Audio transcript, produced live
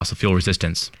fossil fuel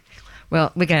resistance.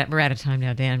 Well, we're out of time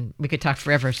now, Dan. We could talk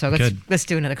forever, so let's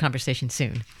do another conversation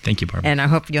soon. Thank you, Barbara. And I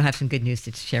hope you'll have some good news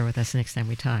to share with us next time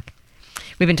we talk.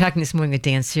 We've been talking this morning with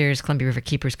Dan Sears, Columbia River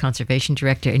Keepers Conservation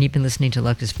Director, and you've been listening to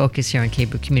Locust Focus here on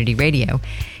KBOO Community Radio.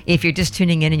 If you're just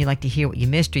tuning in and you'd like to hear what you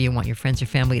missed, or you want your friends or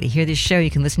family to hear this show, you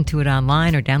can listen to it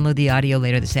online or download the audio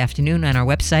later this afternoon on our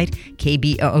website,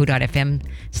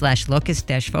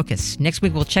 kboo.fm/locust-focus. Next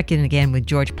week, we'll check in again with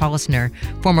George Polisner,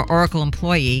 former Oracle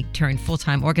employee turned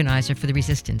full-time organizer for the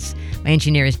Resistance. My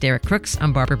engineer is Derek Crooks.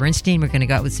 I'm Barbara Bernstein. We're going to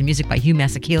go out with some music by Hugh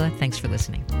Masekela. Thanks for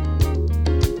listening.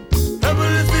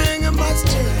 Everything must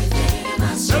change.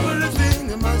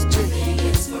 Everything must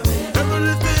change.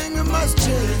 Everything must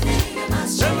change.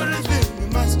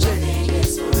 Everything must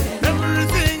change.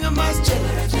 Everything must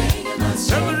change.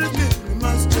 Everything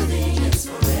must change.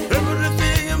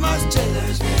 Everything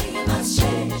must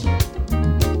change.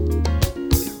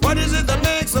 What is it that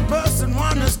makes a person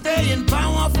wanna stay in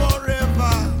power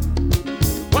forever?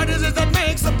 What is it that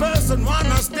makes a person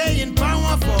wanna stay in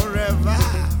power forever?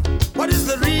 What is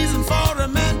the reason for a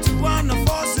man to wanna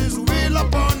force his will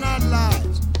upon our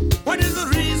lives? What is the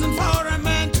reason for a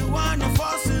man to wanna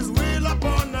force his will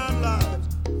upon our lives?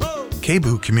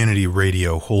 KBOO Community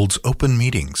Radio holds open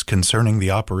meetings concerning the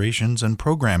operations and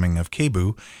programming of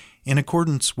KBOO in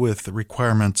accordance with the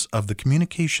requirements of the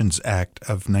Communications Act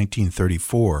of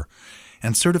 1934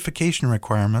 and certification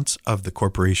requirements of the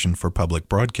Corporation for Public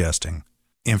Broadcasting.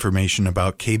 Information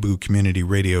about KBOO Community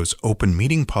Radio's open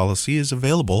meeting policy is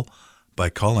available by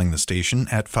calling the station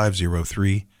at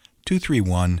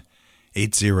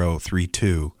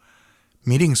 503-231-8032.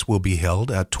 Meetings will be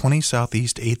held at 20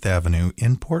 Southeast 8th Avenue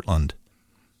in Portland.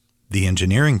 The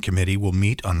Engineering Committee will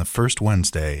meet on the first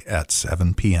Wednesday at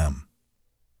 7 p.m.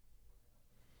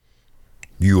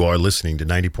 You are listening to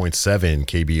 90.7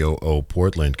 KBOO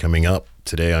Portland. Coming up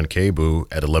today on KBOO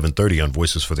at 11:30 on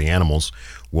Voices for the Animals,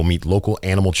 we'll meet local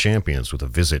animal champions with a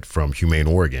visit from Humane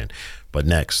Oregon. But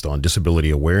next, on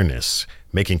disability awareness,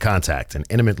 making contact, an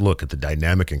intimate look at the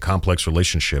dynamic and complex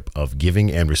relationship of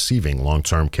giving and receiving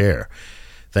long-term care.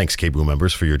 Thanks, KBOO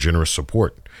members, for your generous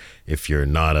support. If you're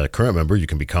not a current member, you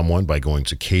can become one by going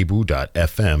to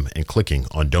kboo.fm and clicking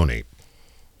on Donate.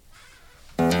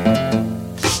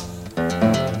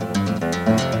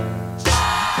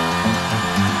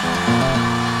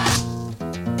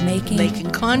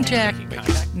 Making contact.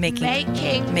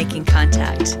 Making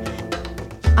contact.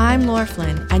 I'm Laura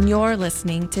Flynn, and you're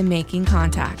listening to Making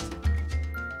Contact.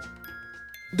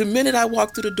 The minute I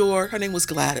walked through the door, her name was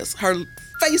Gladys. Her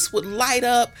face would light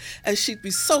up, and she'd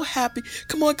be so happy.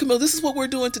 Come on, Camille, this is what we're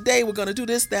doing today. We're going to do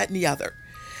this, that, and the other.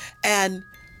 And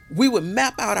we would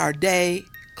map out our day.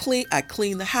 I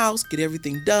clean the house, get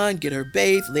everything done, get her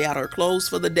bathed, lay out her clothes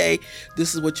for the day.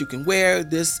 This is what you can wear,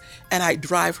 this, and I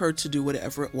drive her to do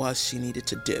whatever it was she needed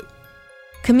to do.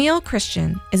 Camille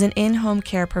Christian is an in-home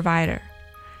care provider.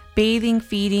 Bathing,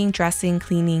 feeding, dressing,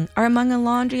 cleaning are among a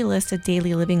laundry list of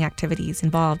daily living activities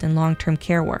involved in long-term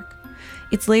care work.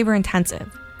 It's labor-intensive.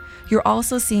 You're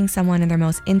also seeing someone in their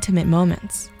most intimate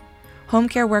moments. Home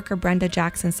care worker Brenda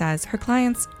Jackson says her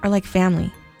clients are like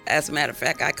family. As a matter of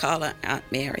fact, I call her Aunt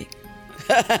Mary.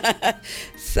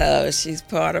 So she's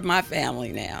part of my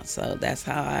family now. So that's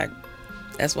why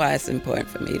it's important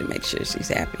for me to make sure she's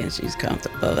happy and she's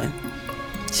comfortable and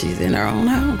she's in her own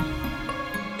home.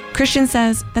 Christian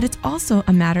says that it's also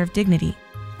a matter of dignity.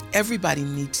 Everybody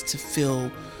needs to feel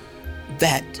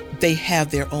that they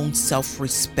have their own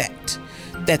self-respect,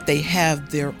 that they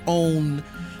have their own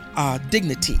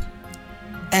dignity.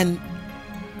 And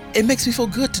it makes me feel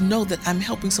good to know that I'm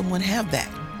helping someone have that.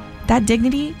 That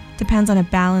dignity depends on a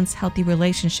balanced, healthy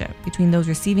relationship between those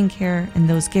receiving care and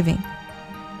those giving.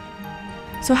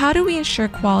 So how do we ensure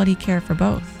quality care for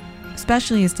both,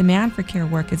 especially as demand for care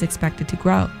work is expected to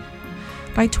grow?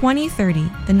 By 2030,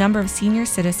 the number of senior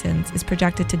citizens is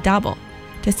projected to double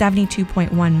to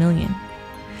 72.1 million.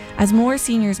 As more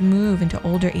seniors move into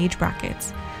older age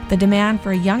brackets, the demand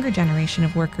for a younger generation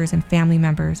of workers and family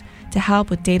members to help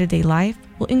with day-to-day life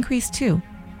will increase too.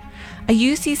 A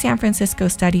UC San Francisco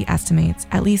study estimates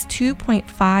at least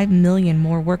 2.5 million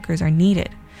more workers are needed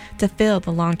to fill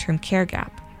the long-term care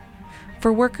gap.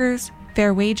 For workers,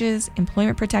 fair wages,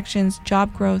 employment protections,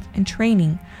 job growth, and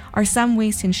training are some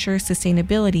ways to ensure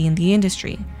sustainability in the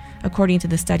industry, according to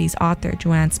the study's author,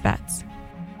 Joanne Spetz.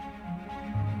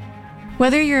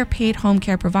 Whether you're a paid home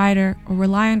care provider or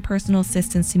rely on personal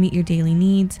assistance to meet your daily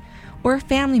needs, or a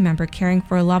family member caring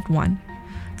for a loved one,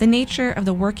 the nature of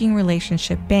the working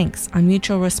relationship banks on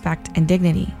mutual respect and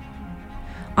dignity.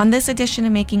 On this edition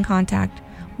of Making Contact,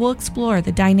 we'll explore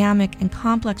the dynamic and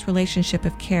complex relationship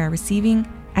of care receiving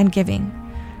and giving,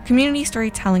 Community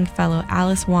storytelling fellow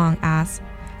Alice Wong asks,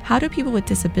 how do people with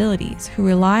disabilities who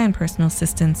rely on personal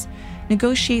assistance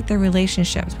negotiate their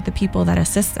relationships with the people that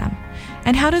assist them?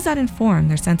 And how does that inform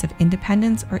their sense of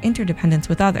independence or interdependence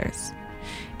with others?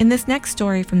 In this next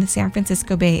story from the San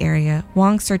Francisco Bay Area,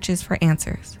 Wong searches for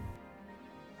answers.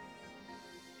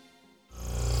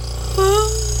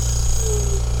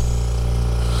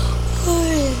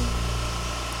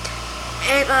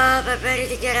 Hey Bob, I'm ready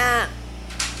to get up.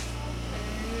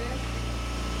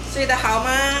 睡得好吗？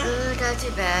 Not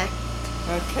too bad.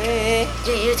 Okay.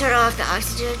 Did you turn off the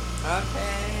oxygen?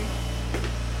 Okay.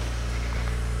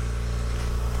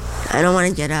 I don't want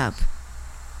to get up.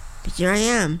 But here I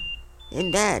am,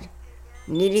 in bed,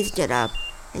 needing to get up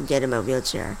and get in my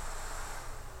wheelchair.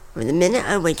 From the minute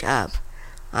I wake up,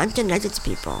 I'm connected to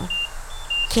people.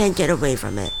 Can't get away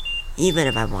from it, even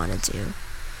if I wanted to.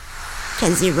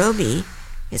 Kenzie Roby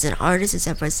is an artist in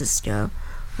San Francisco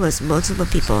who has multiple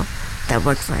people that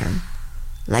work for him.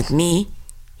 Like me,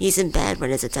 he's in bed when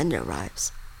his attendant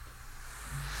arrives.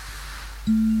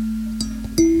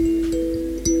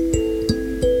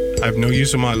 I have no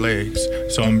use of my legs,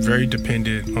 so I'm very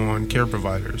dependent on care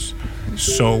providers.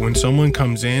 So when someone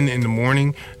comes in the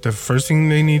morning, the first thing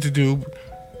they need to do,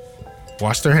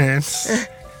 wash their hands,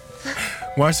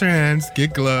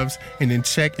 get gloves, and then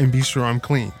check and be sure I'm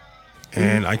clean.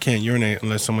 And I can't urinate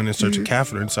unless someone inserts a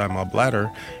catheter inside my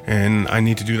bladder, and I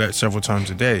need to do that several times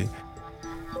a day.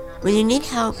 When you need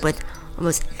help with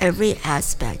almost every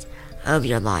aspect of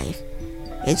your life,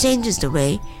 it changes the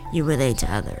way you relate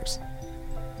to others.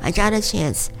 I got a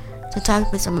chance to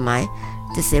talk with some of my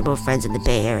disabled friends in the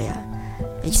Bay Area,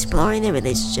 exploring their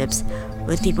relationships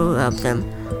with people who help them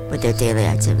with their daily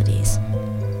activities.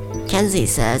 Kenzie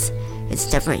says it's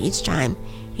different each time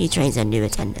he trains a new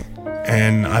attendant.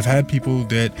 And I've had people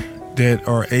that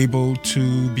are able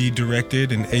to be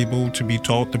directed and able to be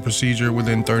taught the procedure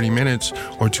within 30 minutes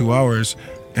or 2 hours.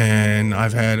 And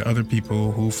I've had other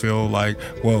people who feel like,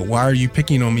 well, why are you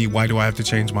picking on me? Why do I have to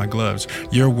change my gloves?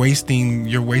 You're wasting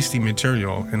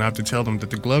material. And I have to tell them that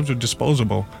the gloves are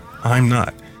disposable. I'm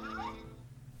not.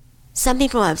 Some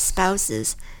people have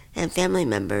spouses and family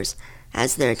members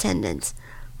as their attendants,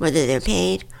 whether they're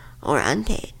paid or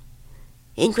unpaid.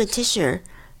 Ingrid Tischer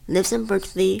lives in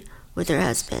Berkeley with her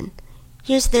husband.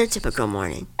 Here's their typical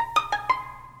morning.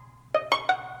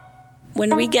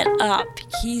 When we get up,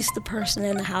 he's the person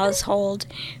in the household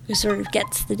who sort of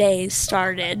gets the day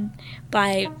started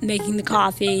by making the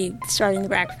coffee, starting the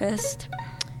breakfast.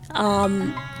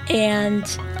 And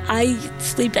I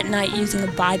sleep at night using a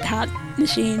BiPAP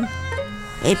machine.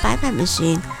 A BiPAP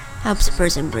machine helps a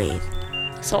person breathe.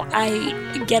 So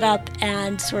I get up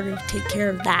and sort of take care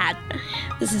of that.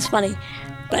 This is funny,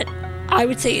 but I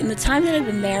would say in the time that I've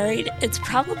been married, it's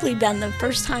probably been the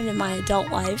first time in my adult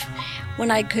life when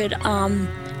I could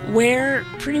wear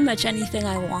pretty much anything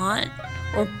I want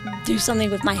or do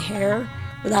something with my hair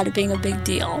without it being a big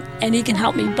deal. And he can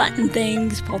help me button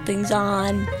things, pull things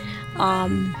on,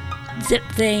 zip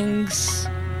things,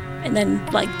 and then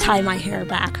like tie my hair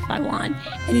back if I want.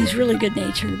 And he's really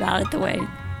good-natured about it, the way,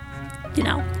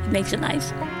 it makes it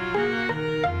nice.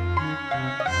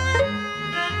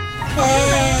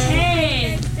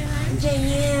 Hey!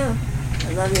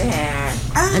 I love your hair.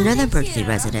 Another Berkeley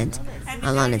resident,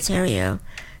 Alana Terrio,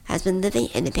 has been living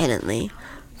independently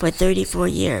for 34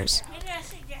 years.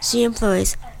 She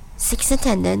employs 6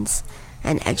 attendants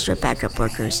and extra backup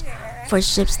workers for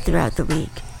shifts throughout the week.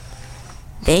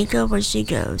 They go where she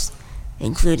goes,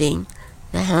 including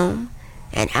the home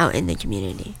and out in the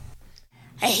community.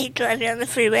 I hate driving on the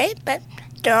freeway, but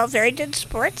they're all very good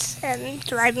sports and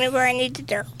drive me where I need to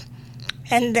go.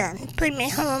 And then bring me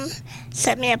home,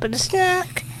 set me up with a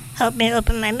snack, help me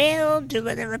open my mail, do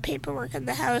whatever paperwork in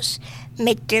the house,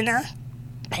 make dinner,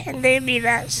 and they leave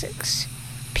at 6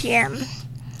 p.m.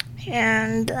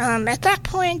 And at that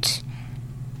point,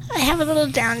 I have a little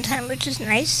downtime, which is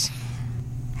nice.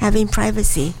 Having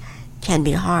privacy can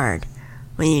be hard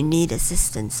when you need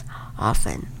assistance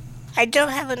often. I don't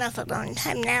have enough alone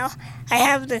time now. I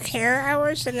have the care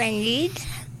hours that I need,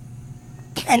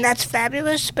 and that's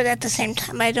fabulous, but at the same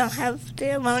time, I don't have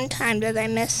the alone time that I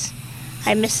miss.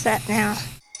 I miss that now.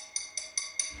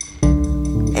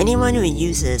 Anyone who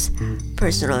uses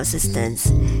personal assistance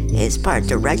is part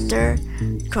director,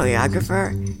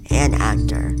 choreographer, and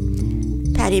actor.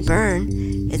 Patty Byrne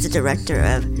is the director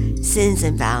of Sins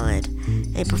Invalid,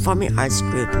 a performing arts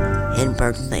group in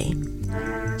Berkeley.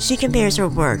 She compares her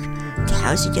work to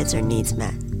how she gets her needs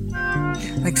met.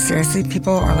 Like seriously,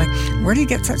 people are like, where do you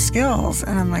get such skills?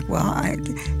 And I'm like, well,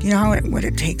 do you know what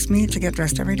it takes me to get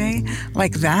dressed every day?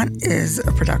 Like that is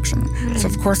a production. So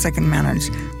of course I can manage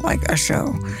like a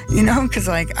show, you know, because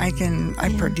like I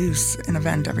produce an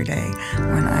event every day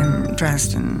when I'm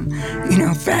dressed and, you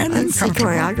know, fed and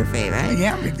comfortable. Choreography, right?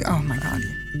 Yeah. Oh my God.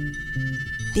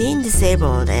 Being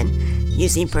disabled and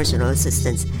using personal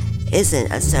assistance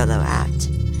isn't a solo act.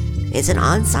 It's an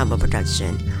ensemble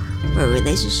production where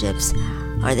relationships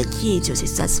are the key to a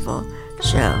successful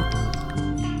show.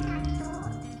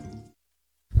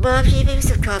 Mom, can you make me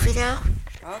some coffee now?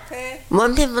 Okay.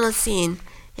 One pivotal scene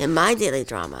in my daily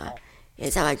drama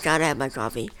is how I gotta have my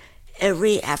coffee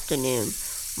every afternoon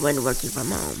when working from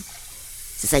home.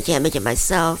 Since I can't make it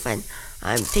myself and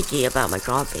I'm picky about my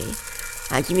coffee,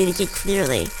 I communicate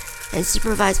clearly and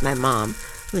supervise my mom,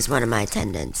 who's one of my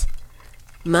attendants.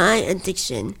 My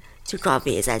addiction to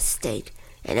coffee is at stake,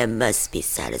 and it must be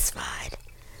satisfied.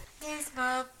 Yes,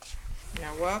 Bob.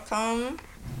 You're welcome.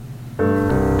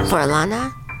 For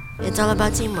Alana, it's all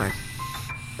about teamwork.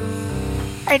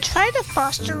 I try to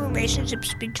foster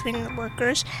relationships between the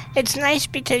workers. It's nice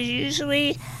because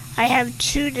usually I have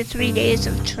 2 to 3 days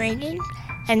of training,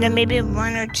 and then maybe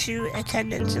 1 or 2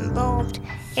 attendants involved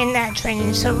in that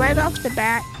training. So right off the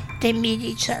bat, they meet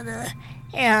each other,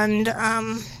 and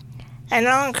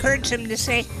I'll encourage them to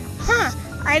say,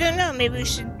 I don't know, maybe we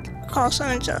should call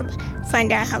so-and-so,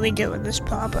 find out how we deal with this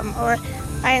problem. Or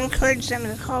I encourage them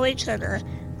to call each other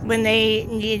when they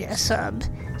need a sub,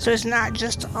 so it's not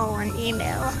just all on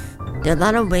email. There are a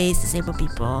lot of ways disabled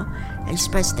people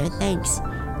express their thanks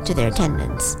to their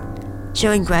attendants.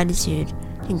 Showing gratitude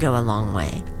can go a long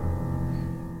way.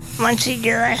 Once a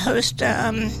year, I host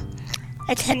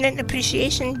attendant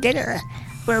appreciation dinner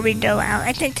where we go out.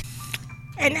 I think,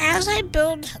 and as I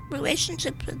build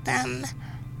relationships with them,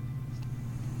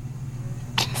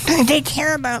 they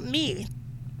care about me,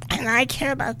 and I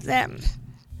care about them.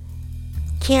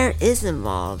 Care is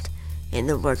involved in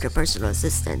the work of personal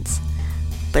assistance,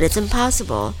 but it's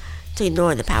impossible to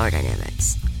ignore the power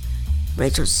dynamics.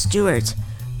 Rachel Stewart,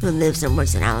 who lives and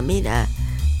works in Alameda,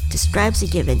 describes the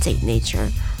give and take nature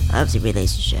of the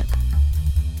relationship.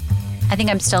 I think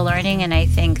I'm still learning, and I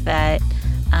think that,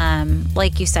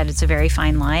 like you said, it's a very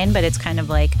fine line, but it's kind of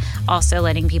like also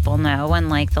letting people know when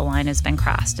like the line has been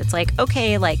crossed. It's like,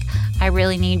 okay, like I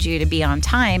really need you to be on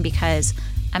time because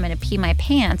I'm going to pee my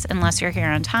pants unless you're here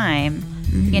on time.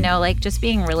 Mm-hmm. You know, like just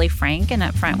being really frank and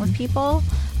upfront with people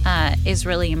is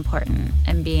really important,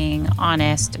 and being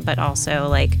honest, but also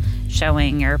like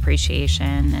showing your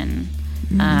appreciation. And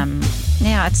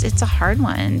yeah, it's a hard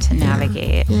one to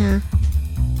navigate. Yeah.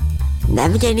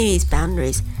 Navigating these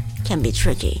boundaries can be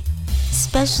tricky,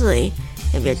 especially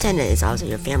if your attendant is also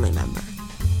your family member.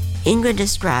 Ingrid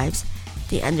describes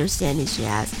the understanding she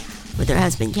has with her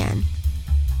husband, Ken.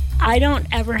 I don't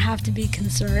ever have to be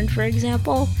concerned, for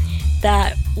example,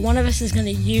 that one of us is going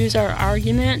to use our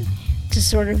argument to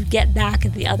sort of get back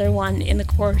at the other one in the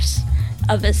course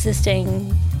of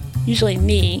assisting, usually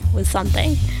me, with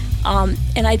something.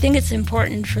 And I think it's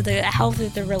important for the health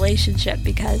of the relationship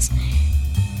because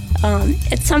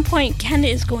at some point, Ken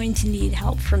is going to need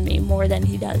help from me more than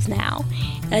he does now.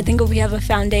 And I think if we have a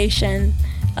foundation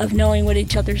of knowing what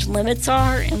each other's limits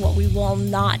are and what we will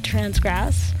not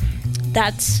transgress,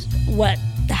 that's what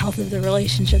the health of the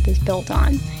relationship is built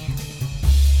on.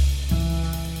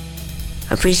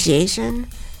 Appreciation,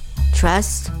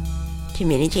 trust,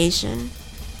 communication,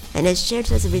 and a shared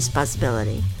sense of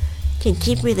responsibility can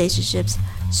keep relationships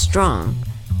strong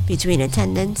between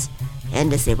attendants and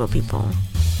disabled people.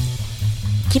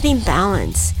 Keeping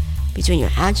balance between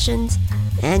your actions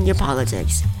and your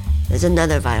politics is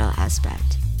another vital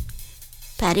aspect.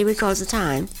 Patty recalls a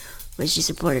time when she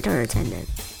supported her attendant.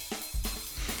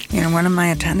 You know, one of my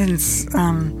attendants,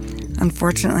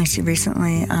 unfortunately, she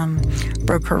recently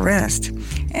broke her wrist.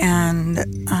 And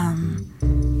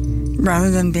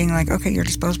rather than being like, okay, you're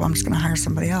disposable, I'm just going to hire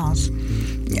somebody else,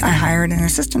 I hired an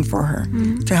assistant for her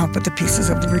to help with the pieces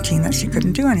of the routine that she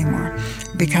couldn't do anymore,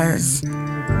 because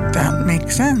that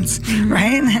makes sense,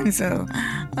 right? And so,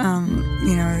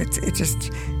 you know, it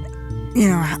just, you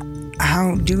know,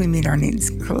 how do we meet our needs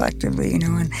collectively, you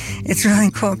know? And it's really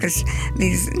cool because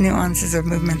these nuances of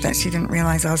movement that she didn't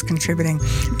realize I was contributing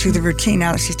to the routine,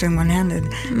 now that she's doing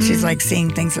one-handed, she's like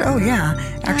seeing things that, oh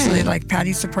yeah, actually like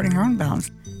Patty's supporting her own balance.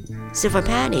 So for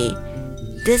Patty,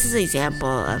 this is an example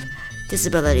of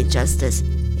disability justice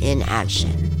in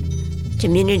action.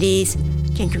 Communities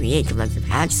can create collective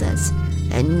access,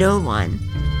 and no one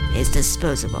is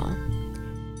disposable.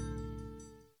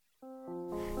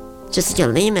 Jessica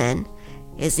Lehman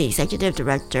is the Executive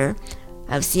Director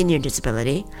of Senior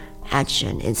Disability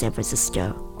action in San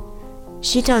Francisco.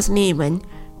 She tells me when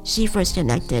she first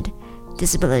connected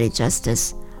disability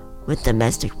justice with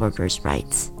domestic workers'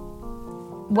 rights.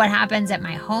 What happens at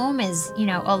my home is,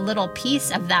 a little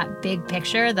piece of that big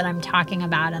picture that I'm talking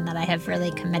about and that I have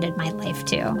really committed my life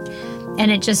to.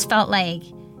 And it just felt like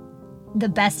the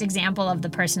best example of the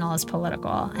personal is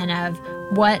political, and of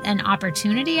what an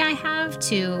opportunity I have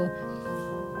to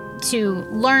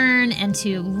learn and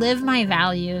to live my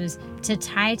values, to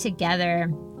tie together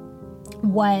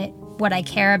what I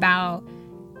care about,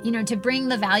 to bring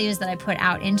the values that I put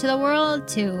out into the world,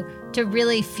 to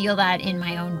really feel that in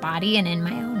my own body and in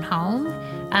my own home,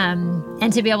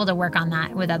 and to be able to work on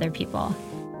that with other people.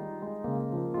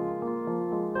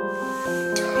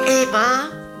 Hey,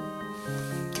 Mom.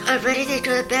 I'm ready to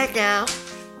go to bed now.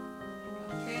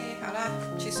 OK， 好了，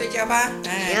去睡觉吧。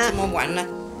这么晚了。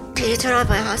Can you turn on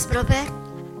my hospital bed?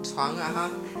 床啊哈，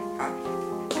好。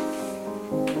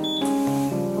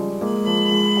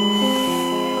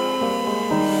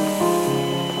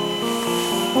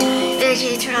Then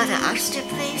can you turn on the oxygen,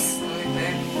 please?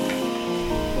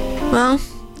 Well,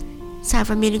 it's time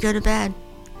for me to go to bed.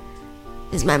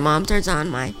 As my mom turns on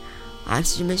my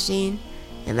oxygen machine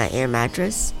and my air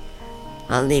mattress,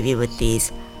 I'll leave you with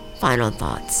these final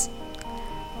thoughts.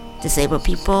 Disabled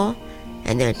people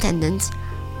and their attendants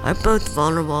are both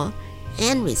vulnerable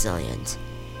and resilient.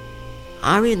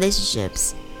 Our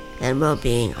relationships and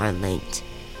well-being are linked.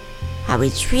 How we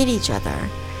treat each other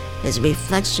is a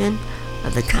reflection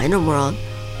of the kind of world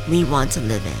we want to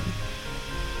live in.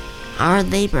 Our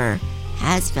labor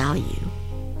has value.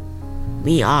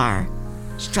 We are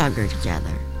stronger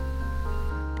together.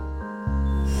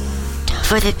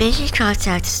 For the Making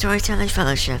Contact Storytelling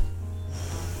Fellowship,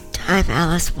 I'm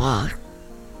Alice Wong.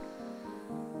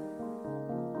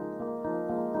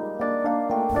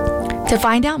 To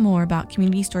find out more about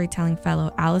Community Storytelling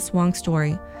Fellow Alice Wong's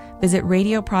story, visit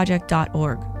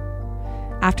radioproject.org.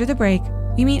 After the break,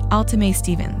 we meet Alta Mae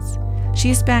Stevens. She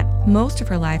has spent most of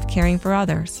her life caring for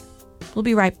others. We'll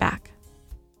be right back.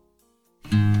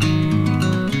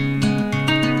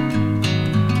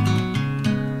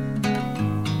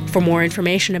 For more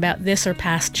information about this or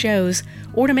past shows,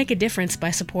 or to make a difference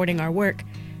by supporting our work,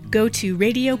 go to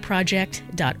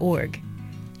radioproject.org.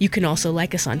 You can also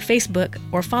like us on Facebook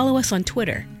or follow us on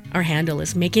Twitter. Our handle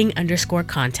is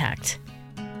making_contact.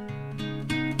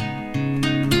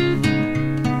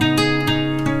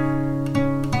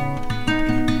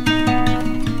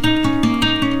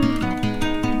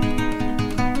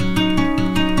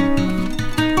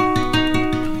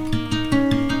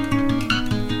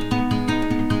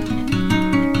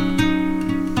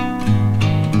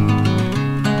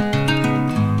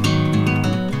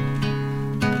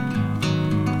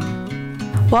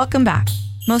 Welcome back.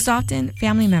 Most often,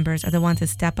 family members are the ones that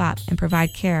step up and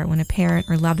provide care when a parent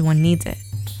or loved one needs it.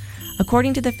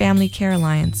 According to the Family Care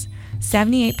Alliance,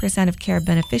 78% of care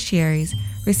beneficiaries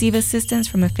receive assistance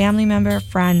from a family member,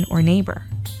 friend, or neighbor.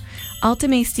 Alta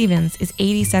Mae Stevens is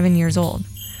 87 years old.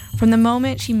 From the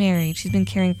moment she married, she's been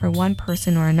caring for one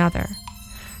person or another.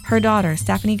 Her daughter,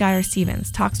 Stephanie Geyer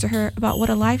Stevens, talks to her about what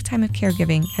a lifetime of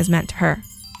caregiving has meant to her.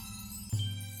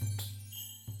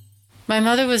 My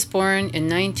mother was born in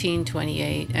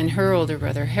 1928, and her older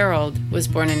brother, Harold, was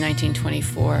born in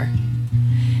 1924.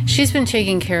 She's been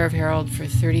taking care of Harold for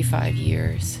 35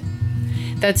 years.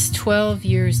 That's 12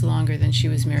 years longer than she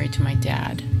was married to my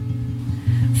dad.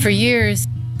 For years,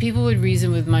 people would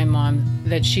reason with my mom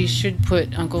that she should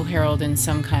put Uncle Harold in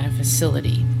some kind of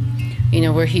facility,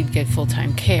 where he'd get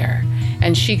full-time care,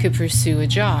 and she could pursue a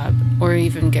job or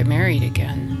even get married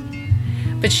again.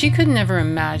 But she could never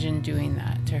imagine doing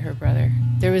that to her brother.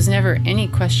 There was never any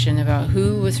question about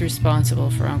who was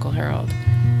responsible for Uncle Harold.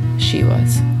 She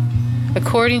was.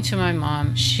 According to my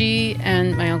mom, she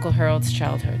and my Uncle Harold's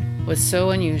childhood was so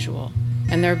unusual,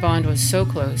 and their bond was so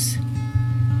close.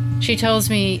 She tells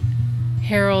me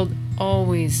Harold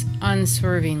always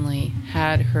unswervingly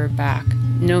had her back,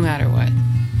 no matter what.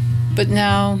 But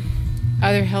now,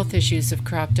 other health issues have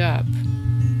cropped up.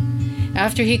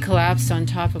 After he collapsed on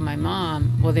top of my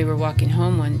mom while they were walking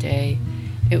home one day,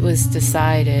 it was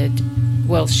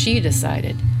she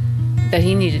decided that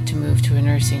he needed to move to a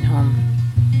nursing home.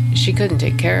 She couldn't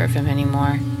take care of him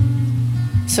anymore.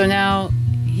 So now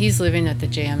he's living at the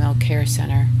JML Care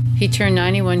Center. He turned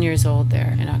 91 years old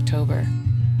there in October.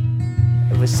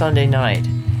 It was Sunday night,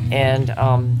 and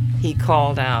he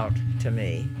called out to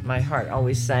me. My heart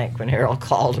always sank when Harold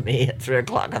called me at 3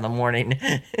 o'clock in the morning.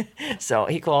 So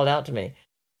he called out to me.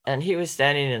 And he was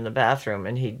standing in the bathroom,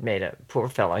 and he'd made a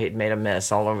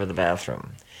mess all over the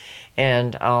bathroom.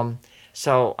 And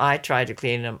So I tried to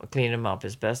clean him up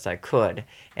as best I could,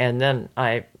 and then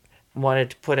I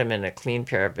wanted to put him in a clean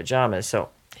pair of pajamas. So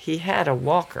he had a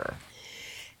walker,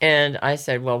 and I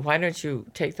said, well, why don't you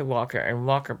take the walker and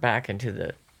walk her back into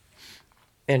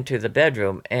the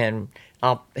bedroom, and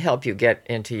I'll help you get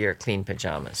into your clean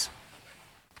pajamas.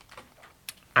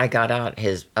 I got out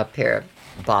a pair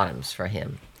of bottoms for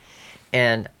him,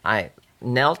 and I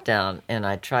knelt down and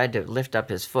I tried to lift up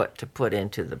his foot to put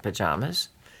into the pajamas,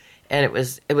 and it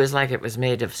was like it was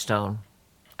made of stone.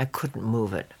 I couldn't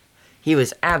move it. He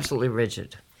was absolutely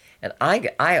rigid, and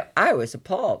I was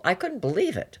appalled. I couldn't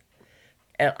believe it.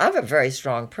 And I'm a very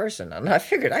strong person, and I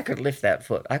figured I could lift that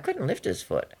foot. I couldn't lift his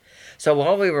foot. So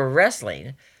while we were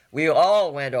wrestling, we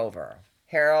all went over.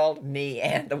 Harold, me,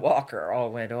 and the walker all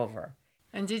went over.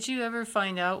 And did you ever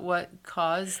find out what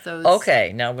caused those?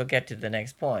 Okay, now we'll get to the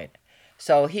next point.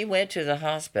 So he went to the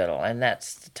hospital, and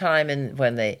that's the time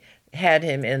when they had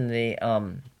him in the,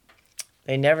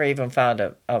 they never even found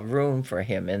a room for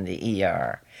him in the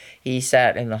ER. He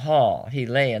sat in the hall. He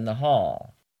lay in the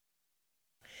hall.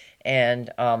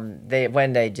 And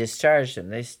when they discharged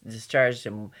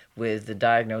him with the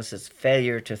diagnosis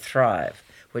failure to thrive,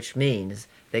 which means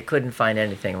they couldn't find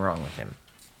anything wrong with him.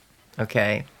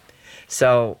 Okay?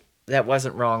 So that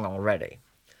wasn't wrong already.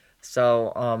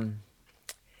 So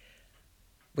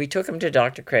we took him to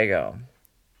Dr. Crago,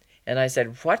 and I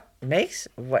said, what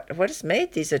has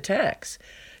made these attacks?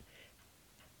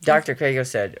 Dr. Crago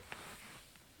said,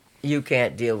 you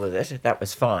can't deal with it. That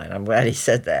was fine. I'm glad he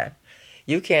said that.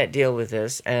 You can't deal with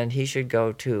this, and he should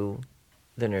go to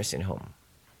the nursing home.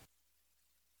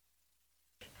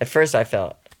 At first I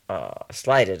felt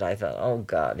slighted. I thought, oh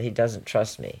God, he doesn't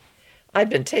trust me. I'd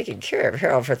been taking care of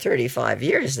Harold for 35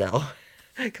 years now.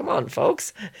 Come on,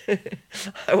 folks.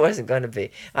 I wasn't going to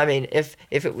be. I mean, if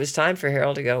it was time for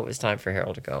Harold to go, it was time for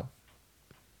Harold to go.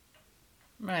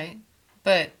 Right.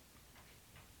 But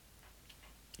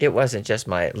it wasn't just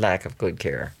my lack of good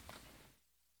care.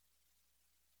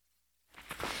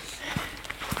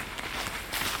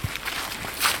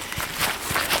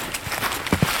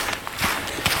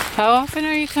 how often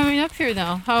are you coming up here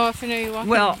now? How often are you walking?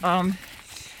 Well,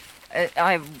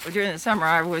 during the summer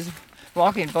I was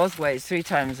walking both ways 3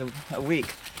 times a week,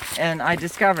 and I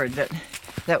discovered that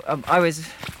I was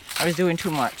doing too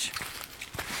much.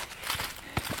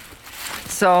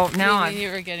 So now you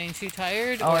were getting too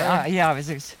tired? Oh, yeah,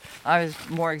 I was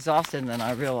more exhausted than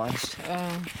I realized.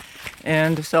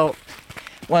 And so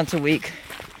once a week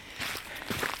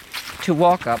to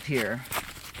walk up here.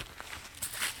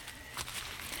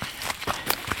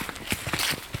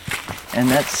 And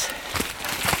that's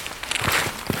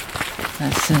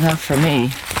enough for me.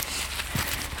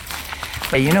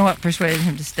 But you know what persuaded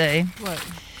him to stay? What?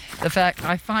 The fact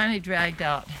I finally dragged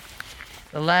out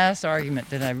the last argument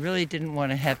that I really didn't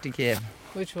want to have to give.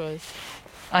 Which was?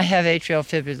 I have atrial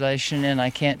fibrillation and I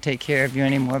can't take care of you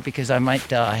anymore because I might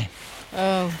die.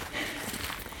 Oh.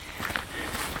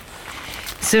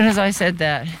 As soon as I said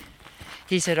that,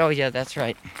 he said, oh yeah, that's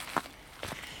right.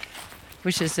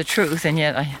 Which is the truth, and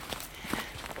yet I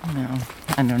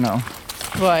don't know.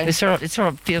 Why? It sort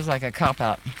of feels like a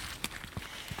cop-out.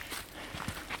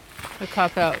 A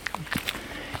cop-out?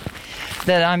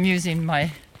 That I'm using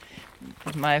my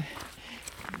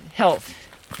health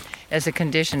as a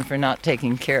condition for not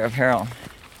taking care of Harold.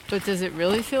 But does it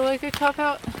really feel like a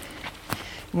cop-out?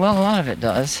 Well, a lot of it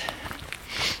does.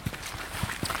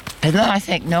 And then I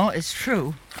think, no, it's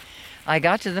true. I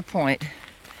got to the point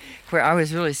where I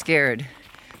was really scared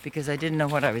because I didn't know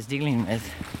what I was dealing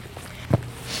with.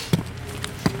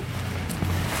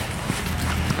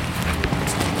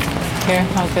 Here,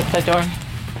 I'll get the door.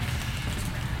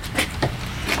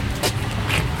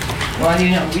 Well,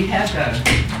 we have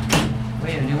a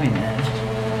way of doing that.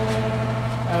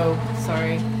 Oh,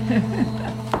 sorry.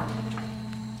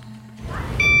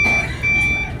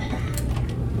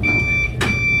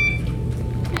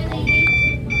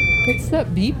 What's that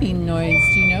beeping noise?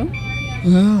 Do you know?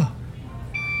 Yeah.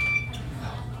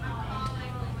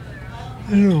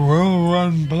 It's a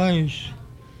well-run place.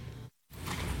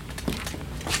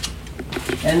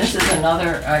 And this is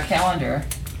another calendar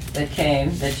that came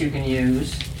that you can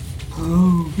use.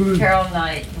 Oh, good. Harold and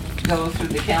I go through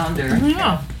the calendar.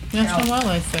 Yeah, National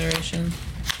Wildlife Federation.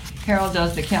 Harold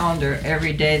does the calendar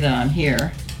every day that I'm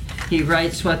here. He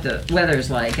writes what the weather's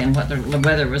like and what the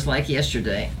weather was like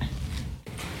yesterday.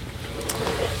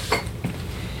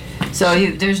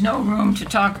 So there's no room to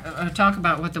talk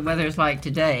about what the weather's like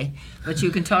today, but you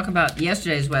can talk about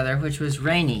yesterday's weather, which was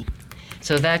rainy.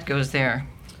 So that goes there.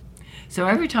 So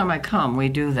every time I come, we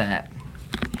do that.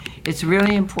 It's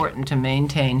really important to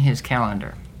maintain his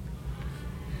calendar.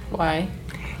 Why?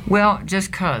 Well,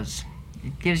 just 'cause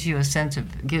it gives him a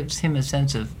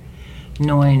sense of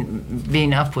knowing,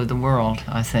 being up with the world,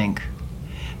 I think.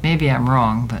 Maybe I'm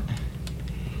wrong, but...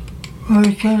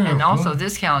 And also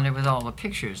this calendar with all the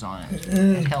pictures on it,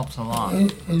 it helps a lot.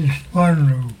 It's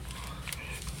fun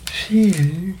to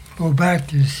see, go back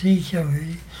to see some of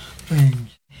these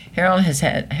things. Harold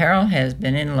has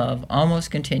been in love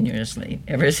almost continuously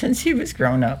ever since he was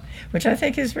grown up, which I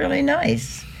think is really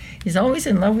nice. He's always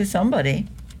in love with somebody.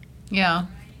 Yeah.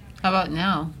 How about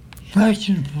now?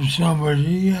 Searching for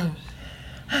somebody, yes.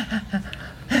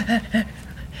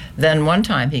 Then one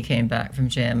time he came back from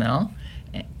JML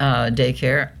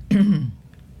daycare,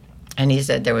 and he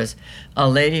said there was a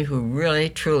lady who really,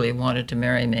 truly wanted to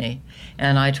marry me.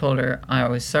 And I told her I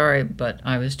was sorry, but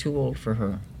I was too old for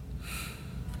her.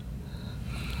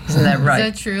 Isn't that right?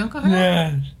 Is that true, Uncle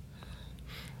Harold? Yes.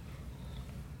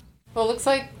 Well, looks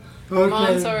like Okay.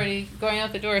 Mom's already going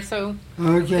out the door, so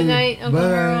Okay. good night, Uncle Bye.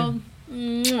 Harold.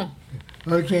 Mwah.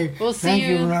 Okay. We'll see Thank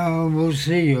you. you. Now we'll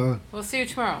see you. We'll see you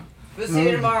tomorrow. We'll see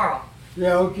you tomorrow.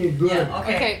 Yeah. Okay. Good. Yeah,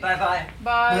 okay. Bye-bye.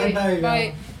 Bye. Bye-bye,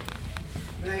 Bye.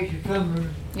 Thanks for coming.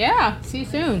 Yeah, see you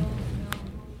soon.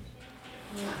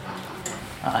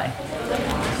 Hi.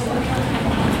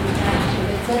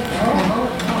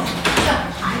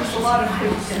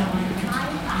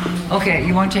 Okay,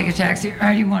 you want to take a taxi,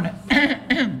 or do you want to?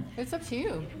 It's up to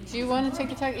you. Do you want to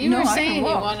take a taxi? You No, were I can saying you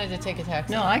walk. wanted to take a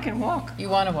taxi. No, I can walk. You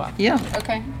want to walk? Yeah.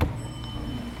 Okay.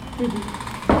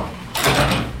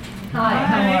 Hi,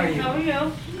 how are you? How are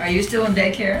you? Are you still in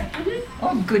daycare?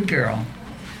 Oh, good girl.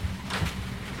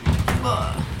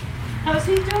 How's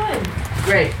he doing?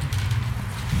 Great.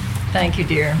 Thank you,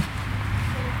 dear.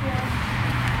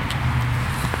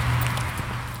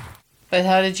 But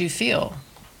how did you feel?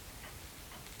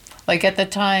 Like at the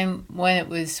time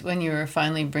when you were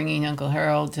finally bringing Uncle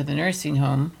Harold to the nursing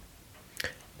home.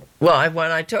 Well,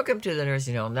 when I took him to the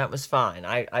nursing home, that was fine.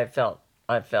 I felt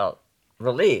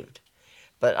relieved.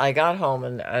 But I got home,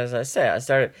 and as I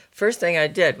say, first thing I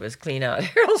did was clean out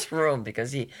Harold's room,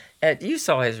 because you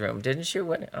saw his room, didn't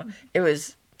you? It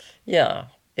was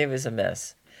a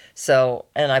mess. So,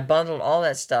 and I bundled all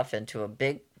that stuff into a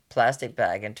big plastic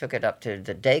bag and took it up to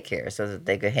the daycare so that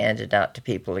they could hand it out to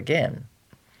people again.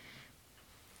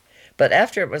 But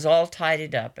after it was all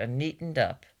tidied up and neatened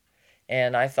up,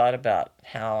 and I thought about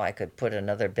how I could put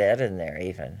another bed in there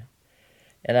even,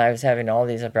 and I was having all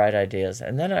these bright ideas,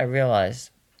 and then I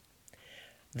realized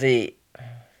the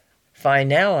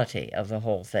finality of the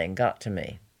whole thing got to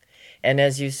me. And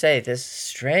as you say, this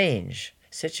strange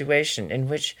situation in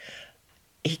which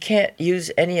he can't use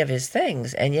any of his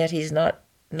things, and yet he's not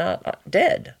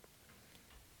dead.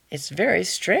 It's very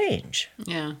strange.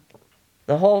 Yeah.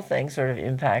 The whole thing sort of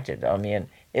impacted on me, and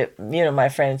my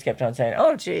friends kept on saying,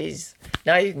 "Oh, geez,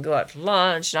 now you can go out to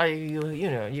lunch. Now you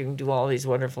can do all these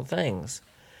wonderful things."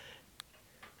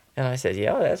 And I said,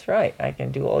 "Yeah, that's right. I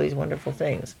can do all these wonderful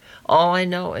things. All I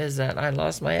know is that I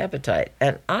lost my appetite,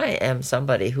 and I am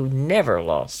somebody who never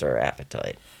lost her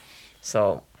appetite.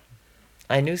 So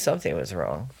I knew something was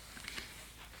wrong."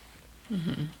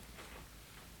 Mm-hmm.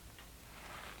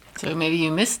 So maybe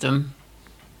you missed him.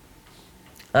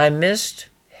 I missed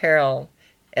Harold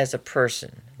as a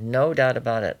person, no doubt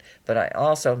about it. But I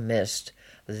also missed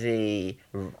the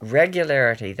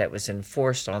regularity that was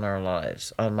enforced on our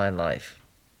lives, on my life.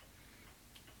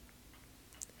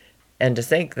 And to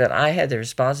think that I had the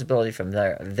responsibility from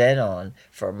then on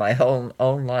for my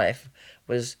own life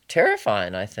was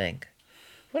terrifying, I think.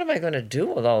 What am I going to do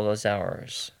with all those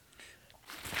hours?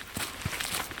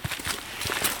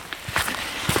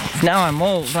 Now I'm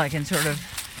old, I can sort of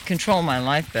control my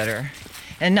life better.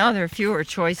 And now there are fewer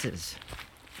choices.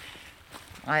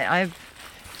 I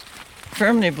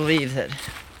firmly believe that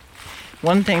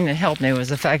one thing that helped me was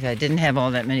the fact that I didn't have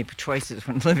all that many choices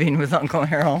when living with Uncle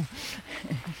Harold.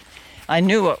 I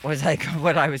knew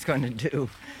what I was going to do.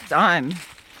 I'm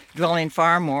dwelling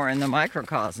far more in the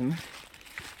microcosm.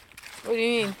 What do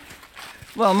you mean?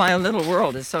 Well, my little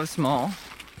world is so small.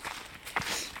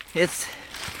 It's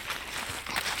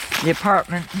the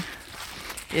apartment.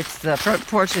 It's the front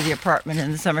porch of the apartment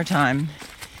in the summertime.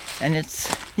 And it's,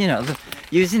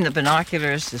 using the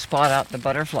binoculars to spot out the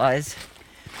butterflies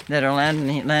that are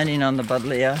landing on the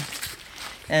buddleia.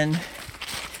 And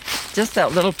just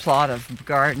that little plot of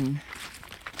garden.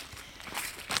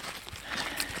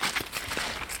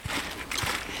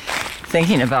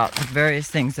 Thinking about the various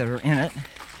things that are in it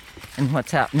and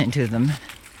what's happening to them.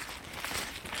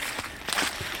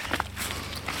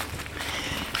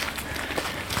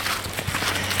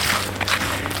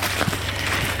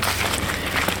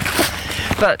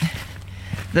 But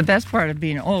the best part of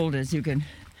being old is you can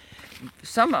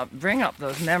bring up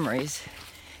those memories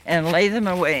and lay them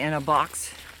away in a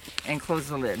box and close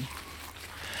the lid.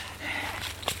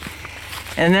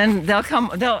 And then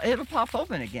it'll pop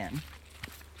open again.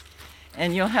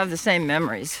 And you'll have the same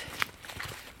memories.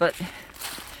 But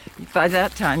by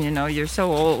that time, you're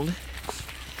so old,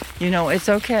 it's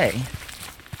okay.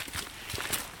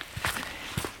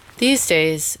 These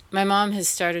days, my mom has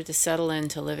started to settle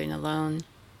into living alone.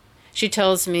 She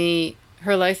tells me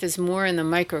her life is more in the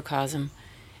microcosm,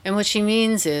 and what she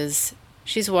means is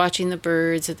she's watching the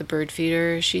birds at the bird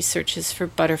feeder, she searches for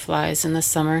butterflies in the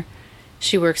summer,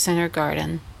 she works in her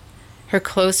garden. Her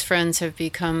close friends have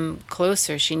become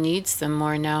closer, she needs them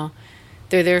more now.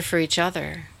 They're there for each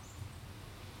other.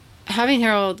 Having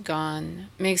Harold gone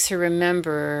makes her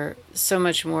remember so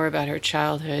much more about her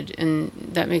childhood, and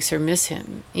that makes her miss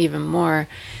him even more.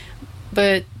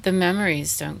 But the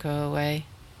memories don't go away.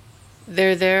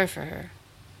 They're there for her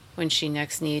when she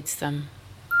next needs them.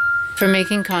 For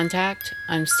Making Contact,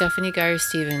 I'm Stephanie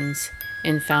Geyer-Stevens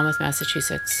in Falmouth,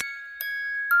 Massachusetts.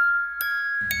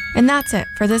 And that's it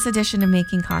for this edition of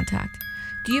Making Contact.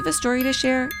 Do you have a story to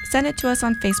share? Send it to us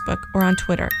on Facebook or on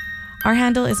Twitter. Our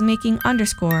handle is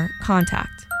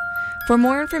making_contact. For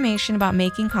more information about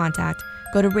Making Contact,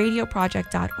 go to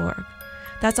radioproject.org.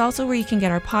 That's also where you can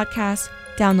get our podcasts,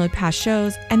 download past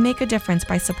shows, and make a difference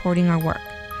by supporting our work.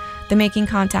 The Making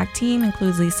Contact team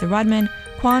includes Lisa Rudman,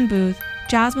 Quan Booth,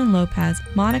 Jasmine Lopez,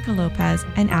 Monica Lopez,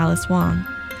 and Alice Wong.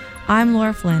 I'm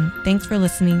Laura Flynn. Thanks for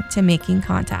listening to Making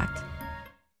Contact.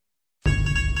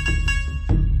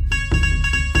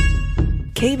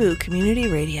 KBOO Community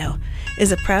Radio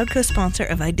is a proud co-sponsor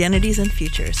of Identities and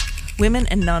Futures. Women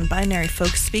and non-binary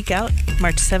folks speak out,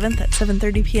 March 7th at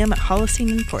 7:30 p.m. at Holocene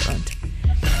in Portland.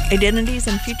 Identities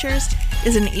and Futures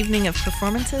is an evening of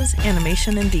performances,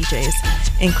 animation, and DJs,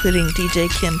 including DJ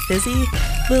Kim Fizzy,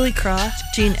 Lily Craw,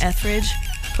 Jean Etheridge,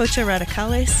 Pocha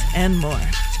Radicales, and more.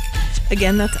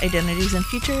 Again, that's Identities and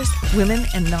Futures, Women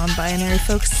and Non-Binary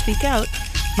Folks Speak Out,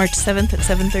 March 7th at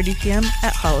 7:30 p.m.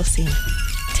 at Holocene,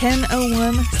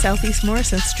 1001 Southeast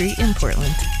Morrison Street in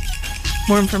Portland.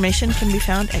 More information can be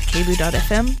found at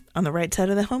kboo.fm on the right side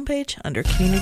of the homepage under Community